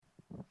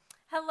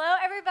Hello,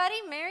 everybody.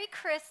 Merry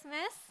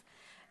Christmas.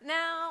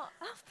 Now,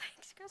 oh,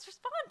 thanks. You guys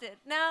responded.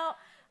 Now,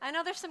 I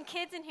know there's some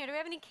kids in here. Do we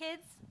have any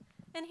kids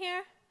in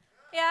here?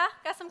 Yeah?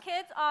 Got some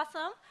kids?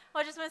 Awesome.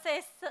 Well, I just want to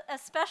say a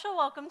special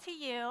welcome to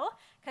you,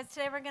 because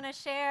today we're going to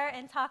share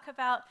and talk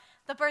about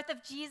the birth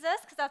of Jesus,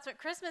 because that's what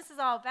Christmas is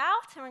all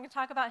about, and we're going to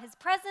talk about his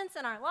presence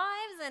in our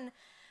lives. And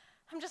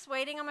I'm just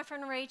waiting on my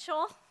friend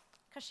Rachel,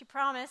 because she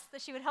promised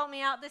that she would help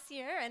me out this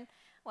year, and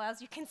well,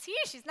 as you can see,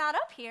 she's not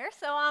up here.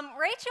 So,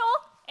 Rachel.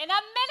 In a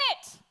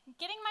minute,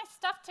 getting my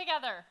stuff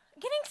together.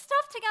 Getting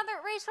stuff together,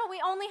 Rachel. We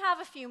only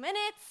have a few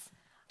minutes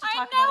to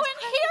I talk know, about and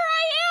here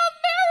I am.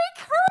 Merry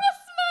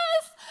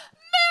Christmas!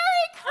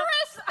 Merry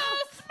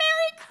Christmas!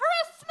 Merry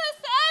Christmas,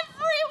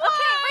 everyone!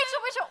 Okay,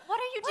 Rachel,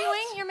 what are you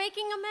doing? You're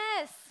making a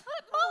mess.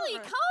 What, Molly,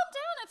 calm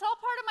down. It's all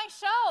part of my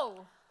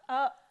show.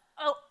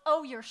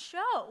 Your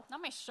show. Not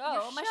my show.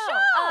 Your My show.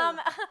 show.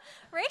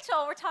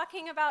 Rachel, we're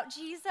talking about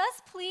Jesus.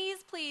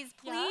 Please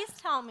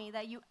tell me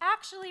that you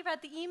actually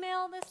read the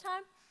email this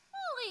time.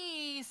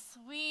 Molly,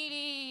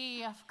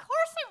 sweetie. Of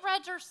course I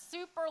read your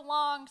super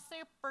long,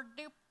 super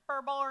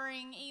duper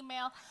boring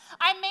email.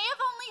 I may have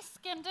only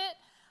skimmed it.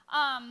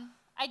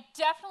 I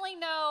definitely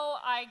know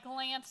I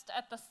glanced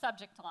at the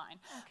subject line.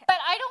 Okay. But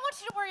I don't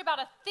want you to worry about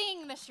a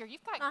thing this year.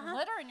 You've got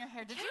glitter in your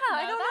hair. Did you know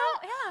I don't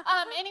that? know.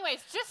 Yeah.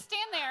 Anyways, just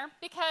stand there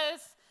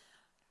because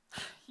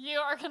you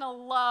are going to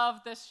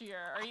love this year.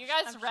 Are you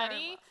guys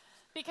ready?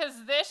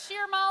 Because this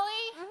year,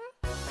 Molly,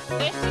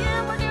 this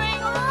year we're doing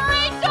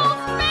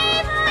Rachel's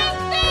favorite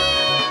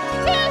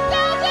things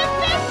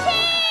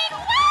 2015! Woo!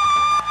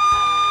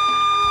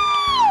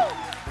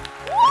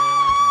 Woo!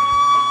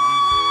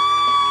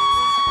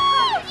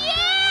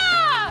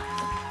 Yeah!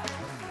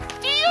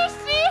 Do you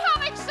see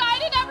how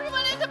excited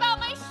everyone is about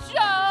my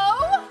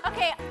show?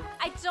 Okay,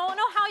 I don't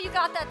know how you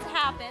got that to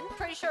happen.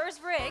 Pretty sure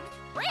it's rigged.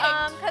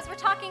 Because we're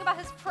talking about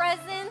his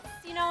presence,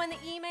 in the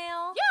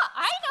email. Yeah,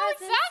 I know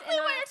exactly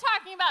what you're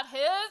talking about.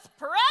 His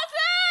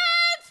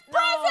presence! No.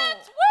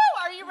 Presence!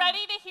 Woo! Are you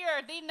ready to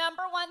hear the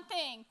number one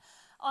thing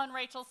on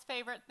Rachel's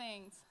favorite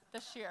things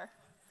this year?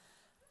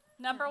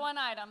 Number one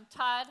item.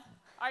 Todd,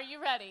 are you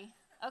ready?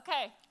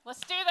 Okay, let's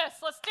do this.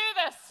 Let's do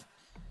this.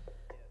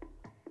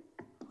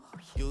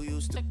 You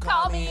used to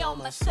call me on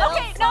my cell phone.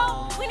 Okay,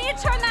 no, we need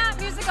to turn that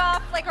music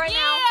off, like right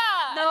now.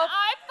 Yeah! Nope.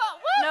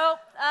 Nope.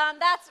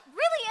 That's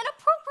really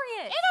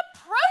inappropriate.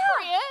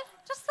 Inappropriate?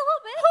 Yeah, just a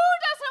little bit. Who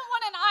doesn't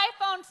want an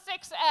iPhone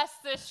 6S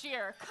this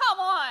year? Come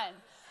on.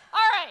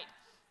 All right.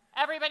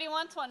 Everybody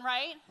wants one,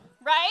 right?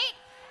 Right?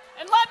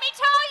 And let me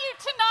tell you,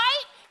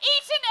 tonight,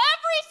 each and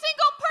every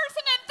single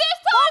person in this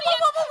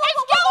audience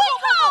is going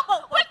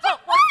home. What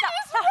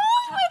is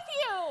wrong with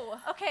you?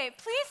 Okay,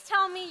 please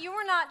tell me you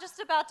were not just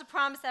about to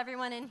promise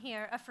everyone in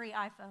here a free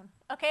iPhone.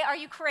 Okay, are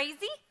you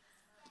crazy?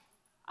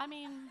 I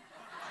mean,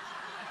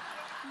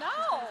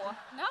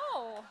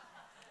 no.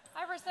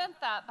 I resent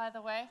that, by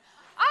the way.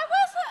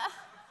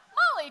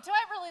 Molly, do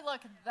I really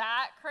look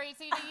that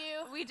crazy to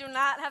you? We do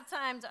not have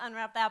time to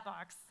unwrap that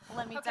box.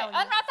 Let me tell you.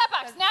 Unwrap that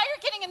box. Now you're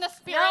getting in the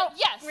spirit. No,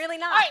 yes. really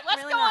not. All right,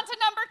 let's really go not. on to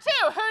number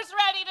two. Who's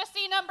ready to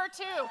see number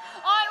two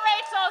on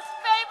Rachel's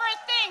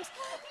favorite things?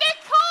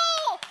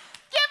 Nicole,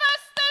 give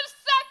us the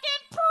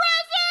second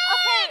present.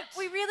 Okay,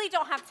 we really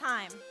don't have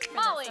time for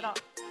Molly, this at all.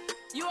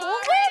 You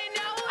already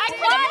know I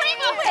couldn't bring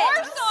a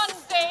horse on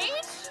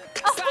stage.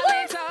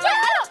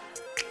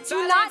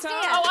 Do not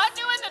dance. Oh, I'm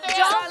doing the dance.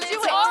 Don't do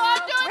it. Oh,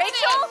 I'm doing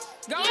Rachel,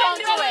 the dance. don't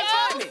do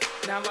it.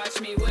 Now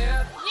watch me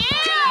whip.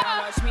 Yeah.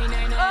 Now watch me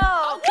nay nay.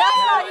 Oh, that's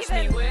Now not watch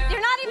me even. whip,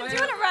 You're not even whip,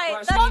 doing it right.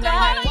 watch That's me not. nay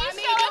Why nay. don't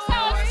you show us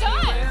how it's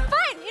done?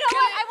 Fine. You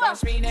know what? I will. Watch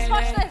me nay Just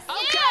watch nay. this.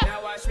 Yeah.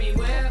 Now watch me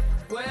whip.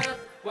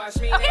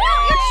 Watch me Okay, nay no,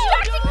 you're nay.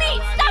 distracting me.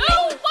 Now Stop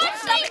watch it.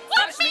 Watch me.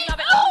 Watch me.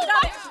 Stop it. Oh,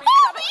 Stop it. watch me.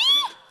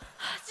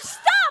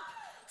 Just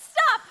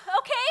stop,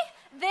 okay?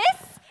 This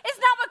is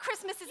not what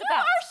Christmas is You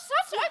about. are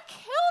such a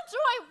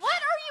killjoy.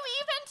 What are you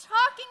even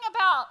talking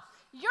about?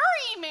 Your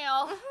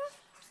email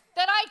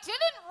that I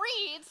didn't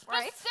read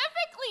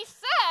specifically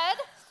said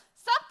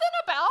something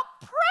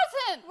about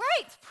presents.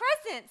 Right,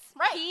 presents.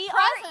 Right,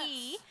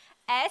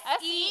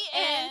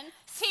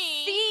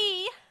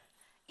 P-R-E-S-E-N-C-E.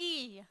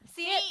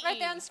 See it right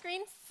there on the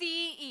screen?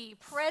 C-E,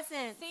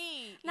 presents.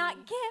 C-E.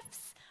 Not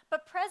gifts,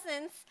 but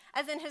presents,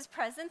 as in his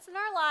presence in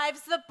our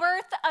lives, the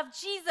birth of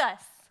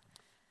Jesus.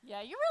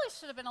 Yeah, you really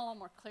should have been a little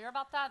more clear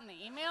about that in the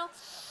email.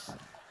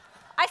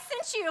 I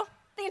sent you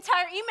the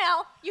entire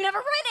email. You never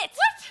read it.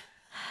 What?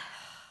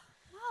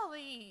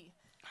 Molly,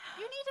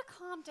 you need to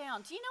calm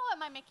down. Do you know what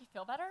might make you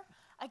feel better?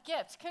 A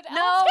gift. Could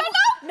No.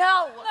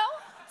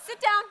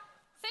 Sit down.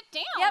 Sit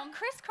down. Yep,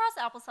 crisscross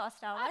applesauce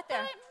style right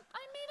there.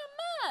 I made a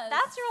mess.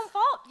 That's your own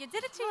fault. You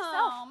did it to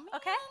yourself. Oh, man.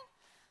 Okay?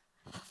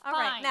 All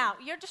right, Fine. now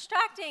you're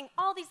distracting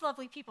all these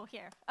lovely people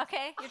here.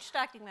 Okay? You're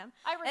distracting them.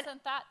 I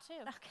resent that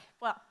too. Okay,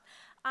 well,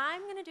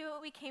 I'm going to do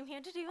what we came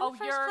here to do in Oh, the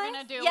first you're place.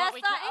 going to do yes,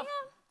 what we I came.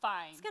 am.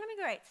 Fine. It's going to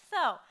be great.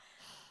 So,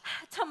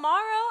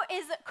 tomorrow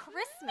is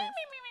Christmas.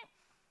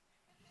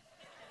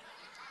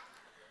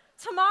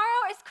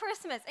 Tomorrow is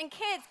Christmas. And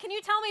kids, can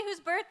you tell me whose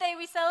birthday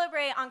we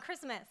celebrate on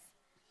Christmas?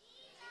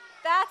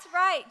 That's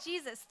right,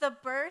 Jesus, the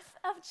birth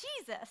of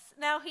Jesus.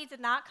 Now, he did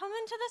not come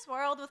into this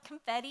world with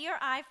confetti or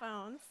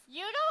iPhones.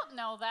 You don't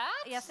know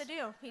that. Yes, I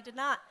do. He did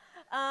not.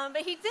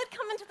 But he did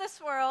come into this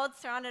world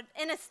surrounded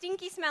in a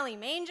stinky, smelly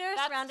manger,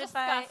 That's surrounded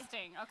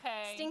disgusting. by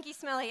Okay. stinky,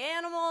 smelly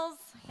animals.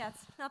 Yeah,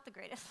 it's not the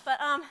greatest. But,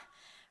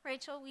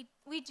 Rachel,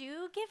 we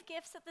do give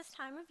gifts at this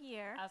time of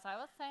year. As I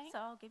was saying. So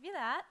I'll give you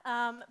that.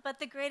 But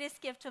the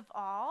greatest gift of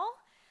all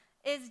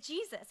is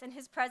Jesus and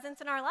his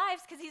presence in our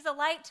lives because he's a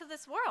light to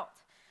this world.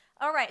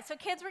 All right, so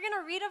kids, we're going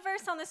to read a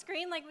verse on the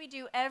screen like we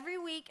do every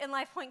week in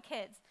Life Point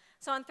Kids.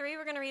 So on 3,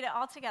 we're going to read it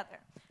all together.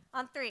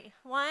 On 3.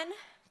 1,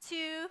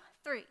 2,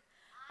 3.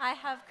 I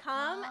have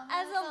come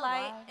as a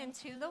light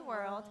into the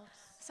world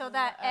so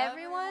that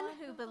everyone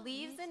who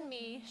believes in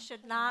me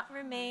should not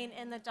remain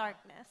in the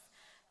darkness.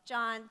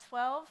 John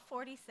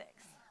 12:46.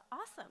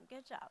 Awesome,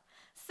 good job.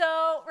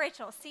 So,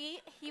 Rachel, see,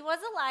 he was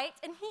a light,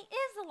 and he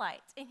is a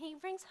light, and he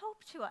brings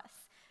hope to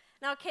us.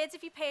 Now, kids,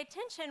 if you pay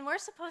attention, we're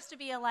supposed to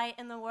be a light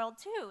in the world,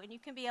 too, and you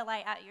can be a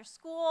light at your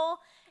school,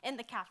 in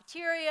the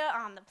cafeteria,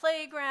 on the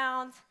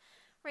playground.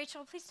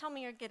 Rachel, please tell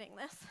me you're getting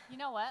this. You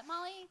know what,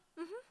 Molly?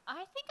 Mm-hmm.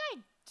 I think I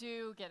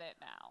do get it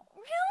now.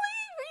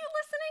 Really? Were you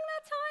listening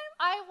that time?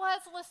 I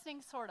was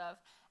listening, sort of.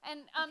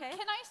 And Okay.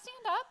 can I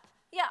stand up?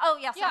 Yeah, oh,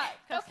 yeah, sorry.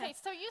 Yeah, okay,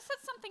 so you said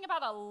something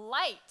about a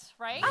light,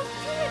 right? I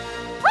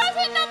did.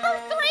 Present number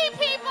 3,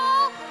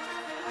 people!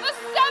 The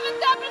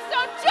 7th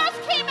episode just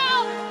came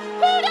out!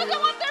 Who doesn't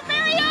want their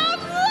very own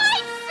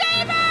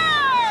lightsaber?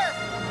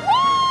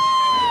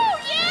 Woo!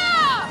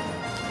 Yeah!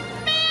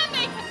 Man,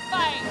 they can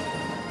fight!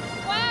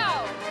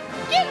 Wow!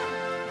 Get him!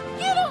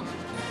 Get him!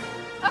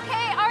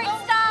 Okay, all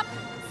right, stop.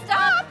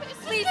 Stop. This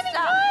is Please getting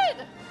stop.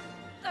 good!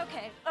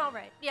 Okay, all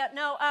right. Yeah,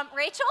 no,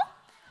 Rachel,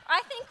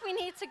 I think we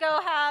need to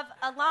go have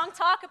a long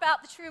talk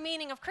about the true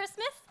meaning of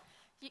Christmas,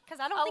 because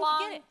I don't A think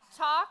long you get it.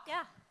 talk?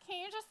 Yeah. Can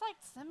you just,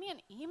 send me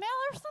an email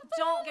or something?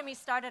 Don't get me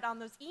started on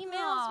those emails,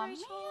 Aw,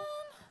 Rachel.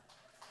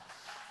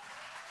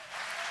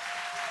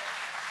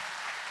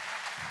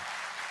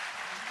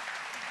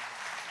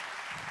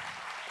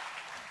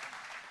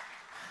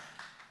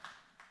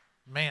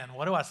 Man,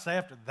 what do I say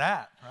after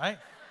that, right?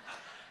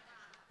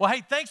 Well,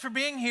 hey, thanks for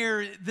being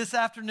here this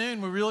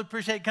afternoon. We really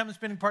appreciate you coming and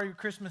spending part of your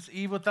Christmas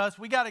Eve with us.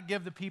 We got to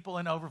give the people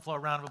in Overflow a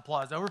round of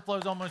applause.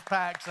 Overflow's almost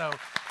packed, so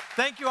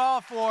thank you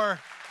all for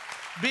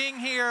being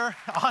here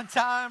on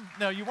time.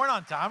 No, you weren't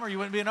on time or you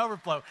wouldn't be in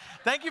Overflow.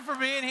 Thank you for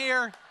being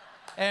here,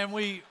 and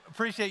we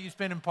appreciate you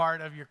spending part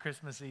of your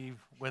Christmas Eve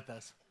with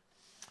us.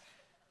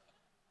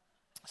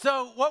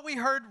 So what we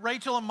heard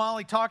Rachel and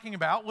Molly talking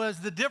about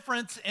was the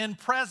difference in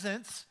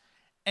presence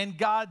and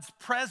God's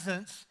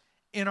presence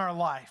in our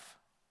life.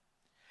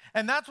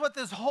 And that's what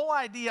this whole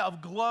idea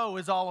of glow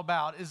is all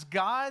about, is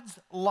God's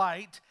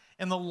light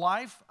in the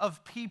life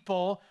of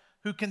people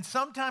who can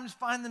sometimes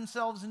find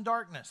themselves in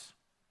darkness.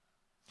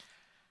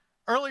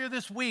 Earlier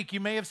this week, you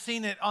may have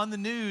seen it on the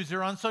news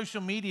or on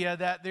social media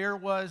that there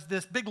was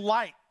this big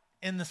light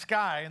in the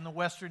sky in the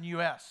western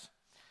U.S.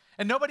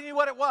 And nobody knew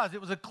what it was.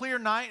 It was a clear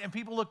night, and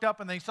people looked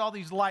up and they saw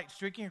these lights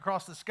streaking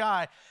across the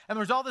sky, and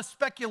there was all this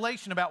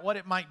speculation about what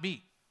it might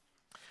be.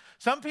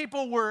 Some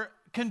people were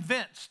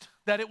convinced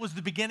that it was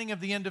the beginning of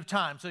the end of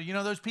time. So,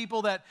 those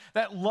people that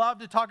love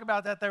to talk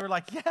about that, they were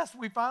like, yes,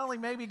 we finally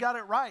maybe got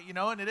it right,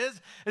 and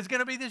it's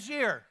going to be this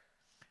year.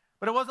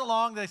 But it wasn't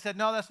long. They said,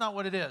 no, that's not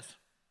what it is.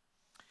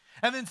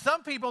 And then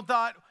some people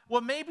thought,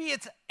 well, maybe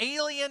it's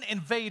alien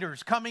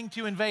invaders coming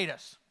to invade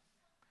us.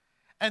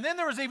 And then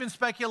there was even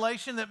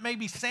speculation that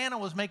maybe Santa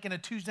was making a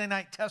Tuesday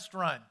night test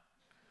run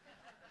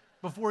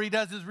before he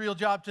does his real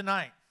job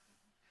tonight.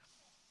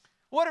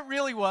 What it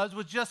really was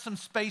just some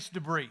space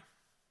debris.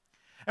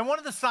 And one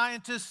of the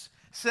scientists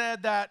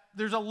said that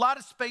there's a lot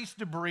of space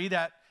debris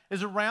that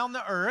is around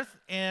the Earth,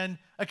 and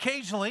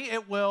occasionally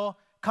it will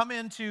come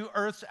into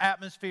Earth's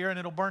atmosphere and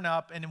it'll burn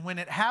up. And when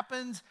it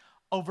happens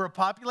over a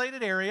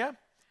populated area,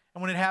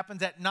 and when it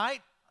happens at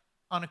night,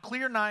 on a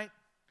clear night,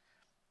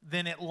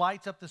 then it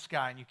lights up the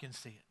sky and you can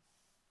see it.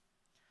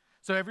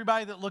 So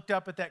everybody that looked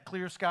up at that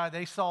clear sky,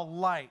 they saw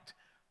light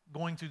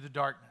going through the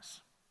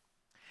darkness.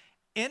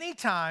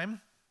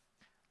 Anytime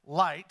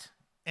light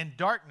and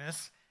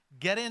darkness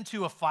get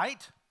into a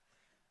fight,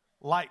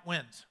 light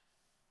wins.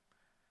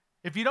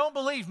 If you don't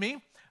believe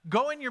me,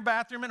 go in your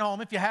bathroom at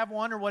home, if you have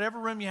one or whatever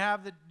room you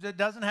have that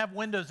doesn't have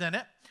windows in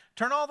it,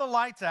 turn all the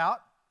lights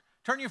out,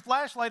 turn your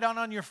flashlight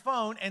on your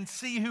phone, and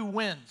see who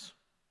wins.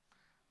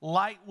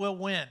 Light will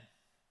win.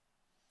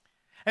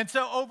 And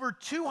so over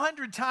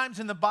 200 times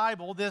in the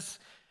Bible, this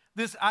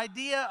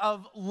idea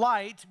of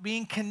light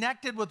being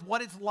connected with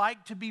what it's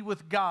like to be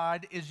with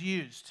God is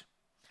used,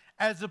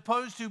 as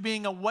opposed to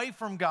being away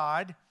from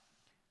God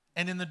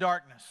and in the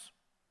darkness.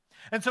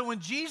 And so when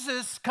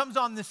Jesus comes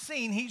on the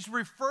scene, he's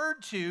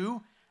referred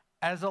to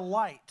as a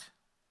light.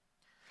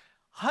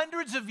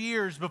 Hundreds of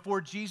years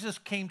before Jesus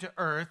came to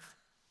earth,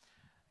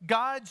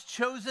 God's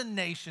chosen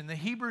nation, the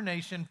Hebrew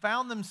nation,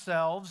 found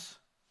themselves,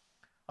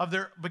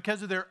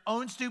 because of their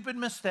own stupid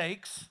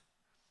mistakes,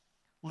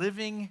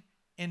 living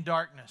in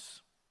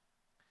darkness.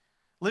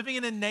 Living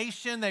in a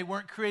nation they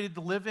weren't created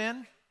to live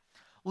in.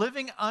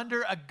 living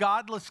under a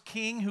godless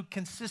king who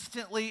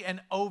consistently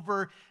and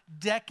over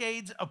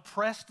decades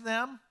oppressed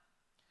them.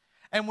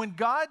 And when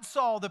God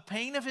saw the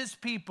pain of his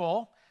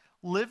people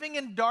living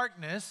in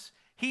darkness,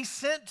 he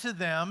sent to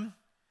them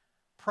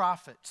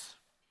prophets.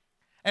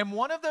 And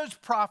one of those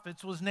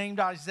prophets was named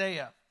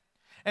Isaiah.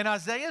 And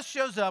Isaiah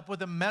shows up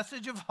with a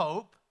message of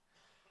hope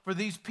for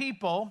these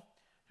people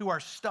who are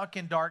stuck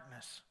in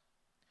darkness.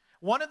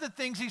 One of the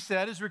things he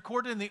said is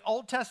recorded in the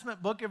Old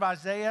Testament book of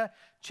Isaiah,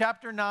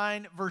 chapter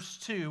 9, verse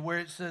 2, where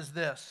it says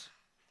this: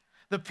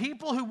 "The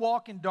people who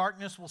walk in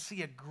darkness will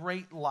see a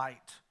great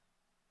light.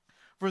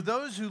 For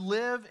those who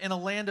live in a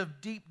land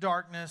of deep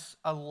darkness,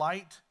 a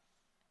light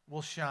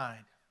will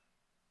shine."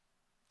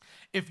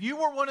 If you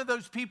were one of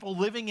those people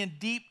living in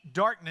deep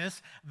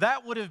darkness,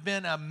 that would have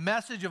been a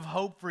message of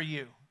hope for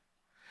you.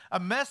 A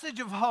message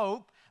of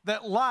hope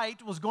that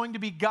light was going to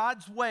be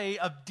God's way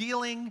of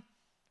dealing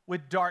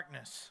with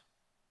darkness.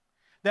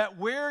 That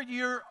where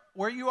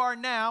you are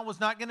now was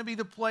not going to be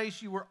the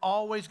place you were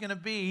always going to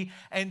be.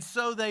 And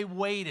so they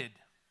waited.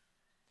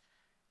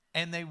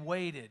 And they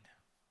waited.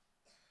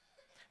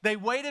 They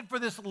waited for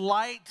this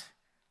light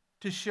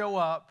to show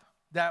up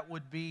that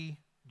would be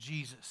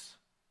Jesus.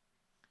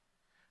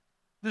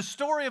 The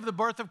story of the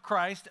birth of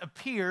Christ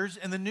appears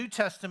in the New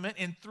Testament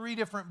in 3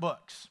 different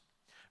books,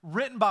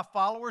 written by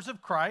followers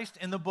of Christ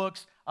in the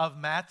books of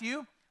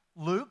Matthew,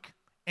 Luke,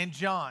 and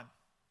John.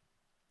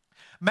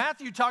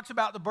 Matthew talks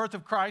about the birth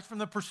of Christ from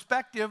the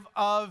perspective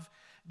of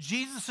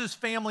Jesus'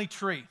 family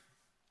tree.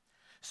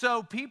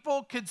 So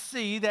people could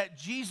see that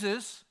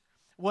Jesus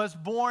was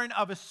born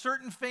of a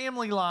certain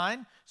family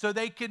line so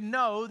they could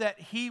know that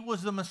he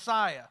was the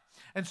Messiah.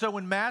 And so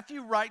when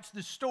Matthew writes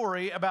the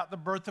story about the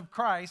birth of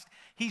Christ,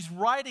 he's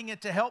writing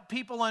it to help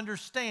people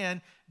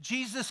understand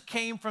Jesus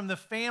came from the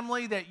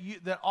family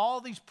that all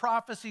these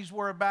prophecies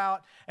were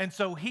about, and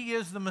so he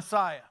is the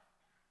Messiah.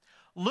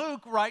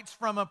 Luke writes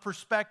from a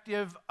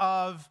perspective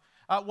of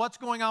what's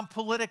going on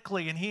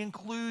politically, and he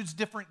includes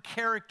different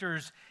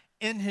characters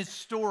in his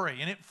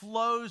story, and it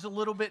flows a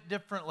little bit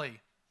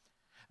differently.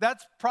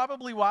 That's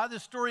probably why the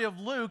story of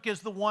Luke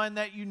is the one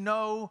that you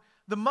know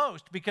the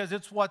most, because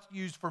it's what's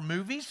used for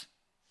movies.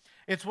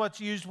 It's what's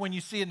used when you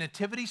see a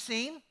nativity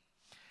scene.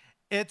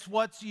 It's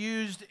what's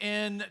used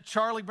in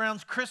Charlie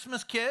Brown's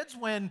Christmas Kids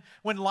when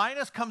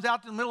Linus comes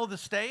out to the middle of the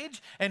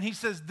stage and he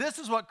says, "This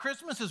is what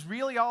Christmas is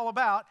really all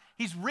about."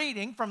 He's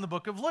reading from the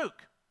book of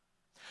Luke.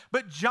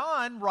 But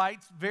John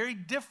writes very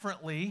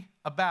differently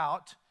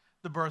about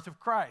the birth of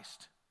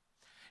Christ.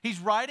 He's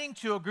writing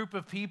to a group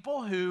of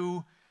people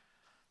who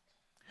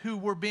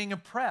were being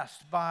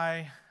oppressed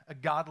by a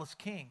godless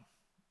king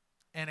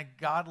and a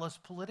godless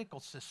political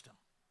system.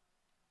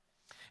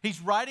 He's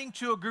writing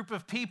to a group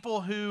of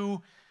people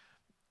who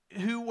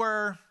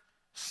were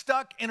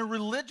stuck in a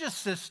religious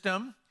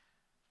system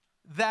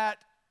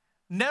that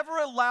never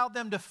allowed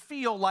them to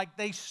feel like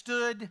they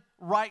stood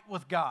right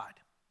with God.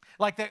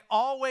 Like they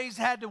always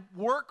had to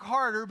work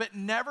harder, but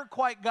never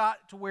quite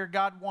got to where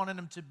God wanted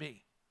them to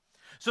be.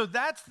 So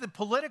that's the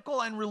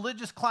political and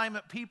religious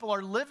climate people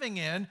are living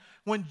in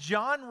when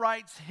John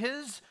writes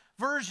his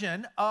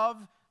version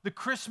of the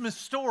Christmas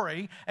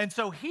story. And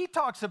so he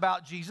talks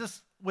about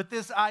Jesus with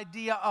this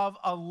idea of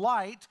a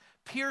light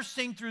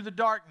piercing through the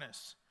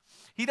darkness.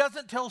 He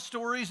doesn't tell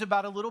stories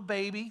about a little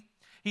baby.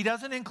 He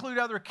doesn't include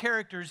other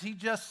characters. He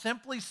just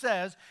simply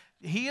says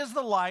he is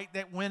the light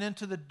that went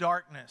into the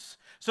darkness.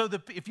 So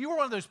if you were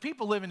one of those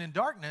people living in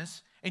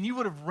darkness and you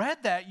would have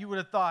read that, you would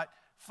have thought,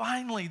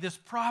 finally, this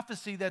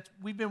prophecy that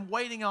we've been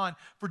waiting on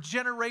for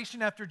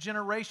generation after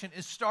generation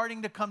is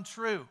starting to come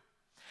true.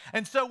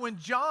 And so when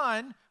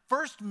John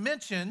first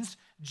mentions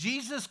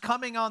Jesus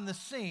coming on the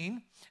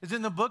scene is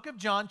in the book of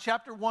John,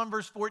 chapter 1,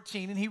 verse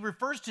 14, and he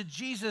refers to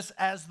Jesus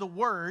as the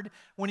Word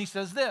when he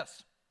says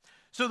this: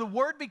 "So the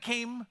Word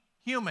became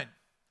human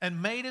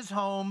and made his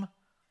home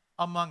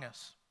among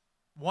us."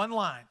 One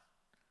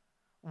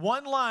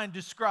line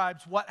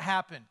describes what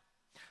happened.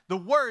 The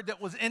Word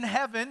that was in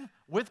heaven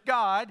with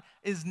God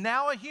is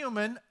now a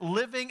human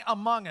living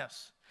among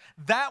us.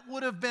 That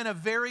would have been a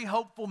very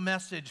hopeful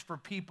message for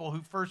people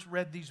who first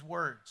read these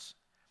words.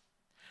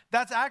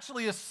 That's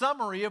actually a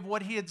summary of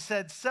what he had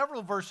said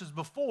several verses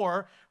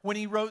before when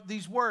he wrote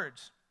these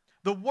words.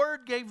 The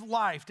Word gave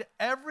life to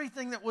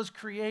everything that was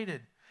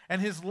created,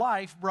 and his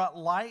life brought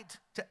light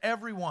to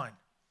everyone.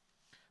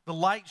 The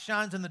light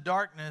shines in the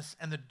darkness,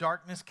 and the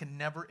darkness can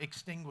never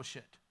extinguish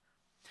it.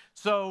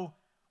 So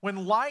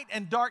when light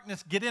and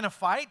darkness get in a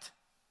fight,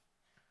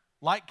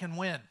 light can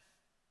win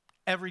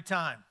every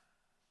time.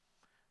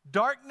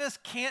 Darkness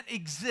can't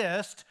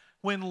exist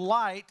when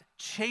light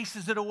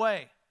chases it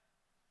away.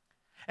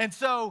 And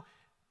so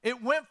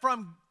it went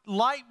from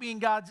light being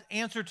God's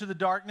answer to the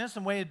darkness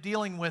and way of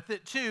dealing with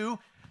it to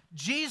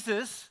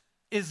Jesus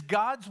is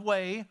God's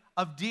way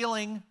of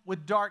dealing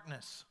with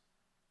darkness.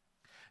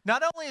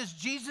 Not only is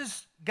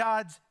Jesus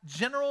God's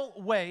general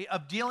way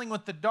of dealing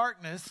with the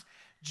darkness,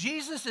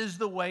 Jesus is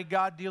the way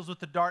God deals with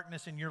the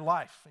darkness in your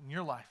life, in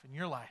your life, in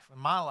your life, in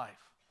my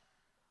life.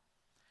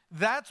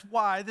 That's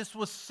why this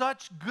was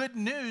such good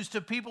news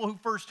to people who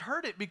first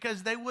heard it,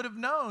 because they would have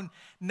known,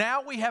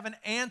 now we have an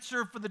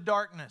answer for the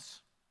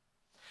darkness.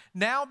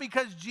 Now,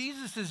 because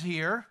Jesus is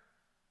here,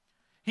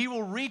 he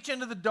will reach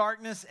into the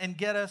darkness and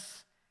get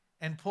us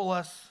and pull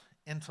us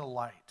into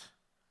light.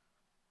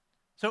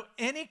 So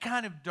any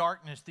kind of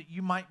darkness that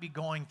you might be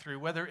going through,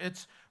 whether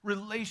it's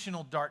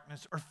relational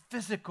darkness or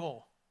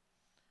physical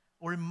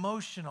or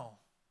emotional,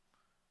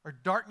 or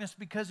darkness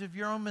because of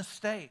your own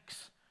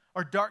mistakes,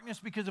 or darkness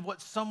because of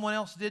what someone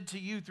else did to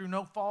you through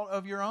no fault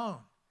of your own.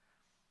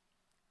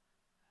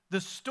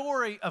 The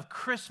story of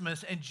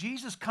Christmas and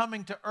Jesus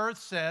coming to earth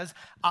says,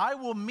 I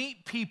will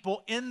meet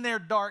people in their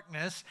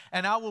darkness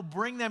and I will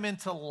bring them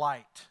into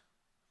light.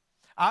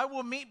 I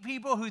will meet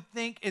people who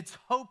think it's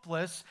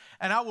hopeless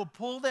and I will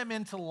pull them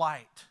into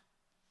light.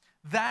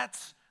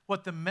 That's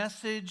what the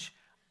message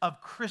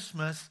of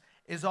Christmas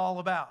is all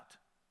about.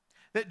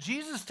 That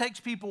Jesus takes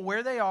people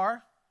where they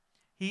are,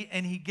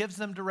 and he gives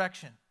them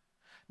direction.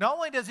 Not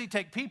only does he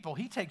take people,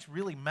 he takes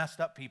really messed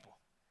up people.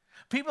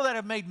 People that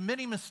have made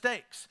many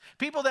mistakes.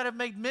 People that have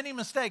made many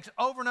mistakes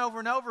over and over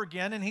and over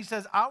again. And he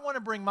says, I want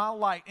to bring my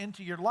light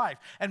into your life.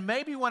 And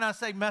maybe when I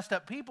say messed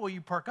up people, you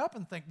perk up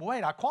and think,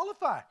 wait, I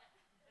qualify.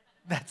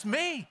 That's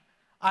me.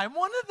 I'm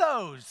one of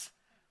those.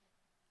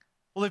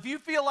 Well, if you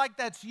feel like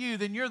that's you,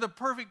 then you're the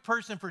perfect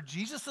person for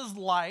Jesus'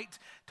 light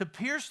to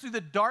pierce through the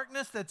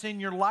darkness that's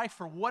in your life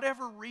for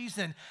whatever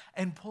reason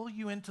and pull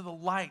you into the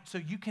light so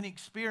you can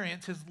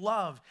experience his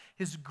love,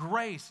 his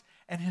grace,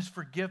 and his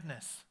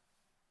forgiveness.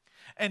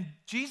 And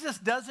Jesus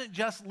doesn't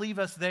just leave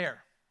us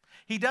there.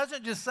 He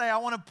doesn't just say, I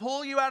want to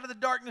pull you out of the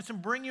darkness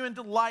and bring you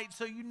into light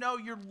so you know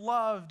you're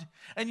loved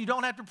and you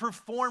don't have to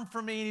perform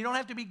for me and you don't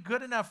have to be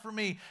good enough for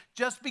me.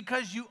 Just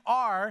because you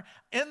are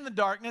in the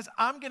darkness,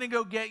 I'm going to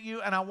go get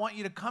you and I want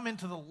you to come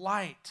into the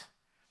light.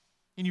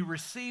 And you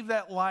receive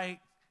that light,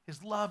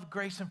 his love,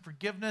 grace, and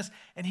forgiveness,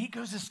 and he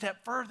goes a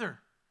step further.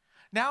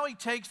 Now he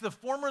takes the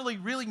formerly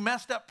really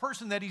messed up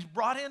person that he's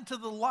brought into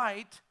the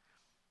light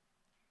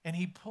and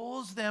he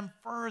pulls them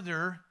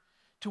further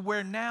to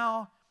where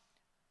now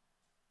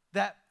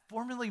that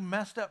formerly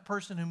messed up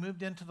person who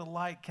moved into the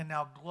light can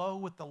now glow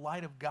with the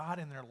light of God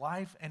in their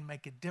life and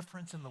make a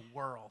difference in the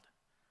world.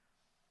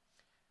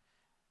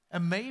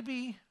 And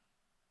maybe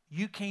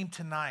you came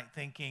tonight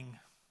thinking,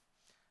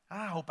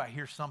 I hope I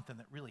hear something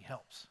that really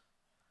helps.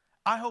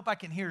 I hope I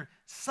can hear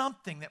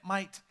something that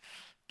might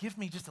give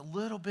me just a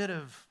little bit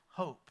of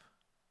hope.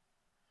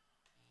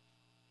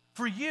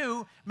 For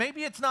you,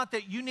 maybe it's not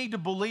that you need to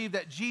believe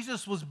that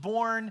Jesus was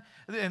born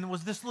and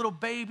was this little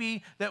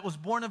baby that was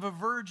born of a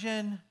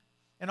virgin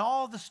and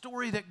all the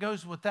story that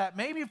goes with that.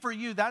 Maybe for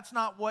you, that's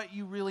not what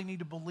you really need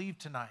to believe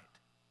tonight.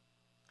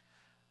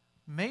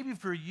 Maybe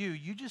for you,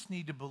 you just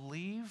need to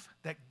believe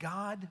that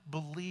God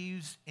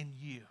believes in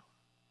you.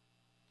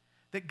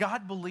 That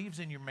God believes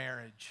in your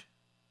marriage.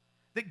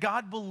 That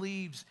God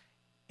believes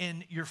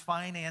in your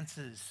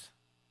finances,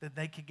 that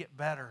they could get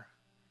better.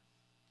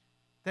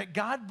 That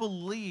God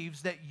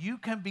believes that you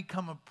can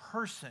become a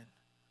person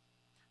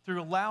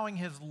through allowing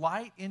his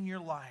light in your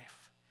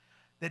life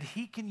that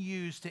he can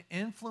use to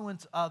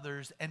influence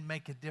others and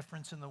make a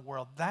difference in the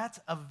world. That's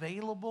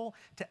available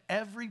to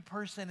every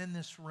person in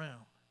this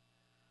room,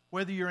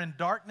 whether you're in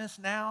darkness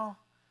now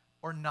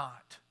or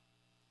not.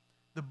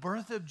 The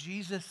birth of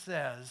Jesus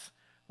says,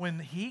 when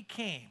he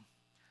came,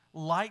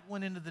 light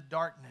went into the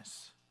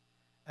darkness,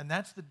 and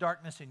that's the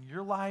darkness in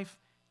your life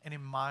and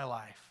in my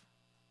life.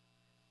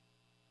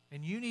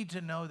 And you need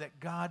to know that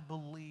God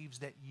believes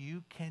that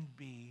you can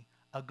be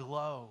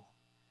aglow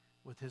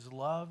with his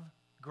love,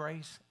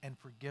 grace, and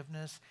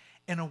forgiveness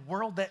in a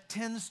world that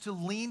tends to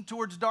lean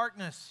towards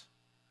darkness.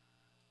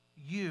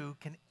 You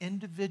can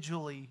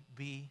individually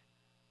be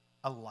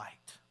a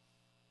light.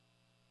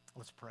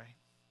 Let's pray.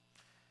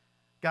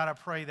 God, I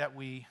pray that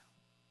we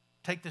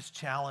take this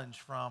challenge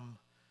from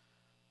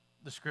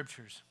the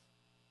scriptures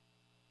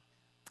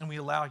and we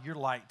allow your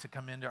light to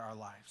come into our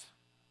lives.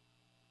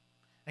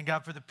 And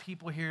God, for the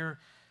people here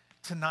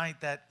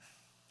tonight that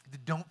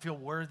don't feel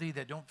worthy,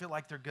 that don't feel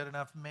like they're good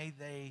enough, may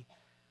they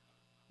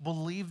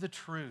believe the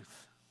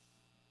truth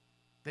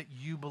that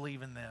you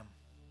believe in them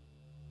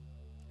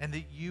and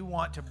that you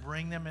want to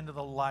bring them into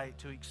the light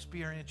to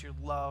experience your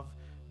love,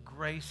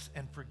 grace,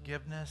 and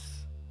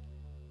forgiveness,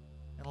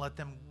 and let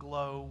them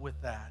glow with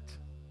that.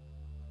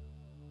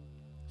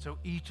 So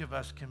each of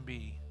us can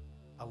be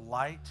a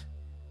light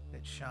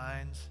that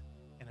shines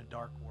in a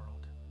dark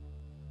world.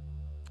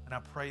 And I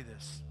pray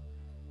this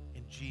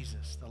in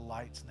Jesus, the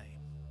light's name.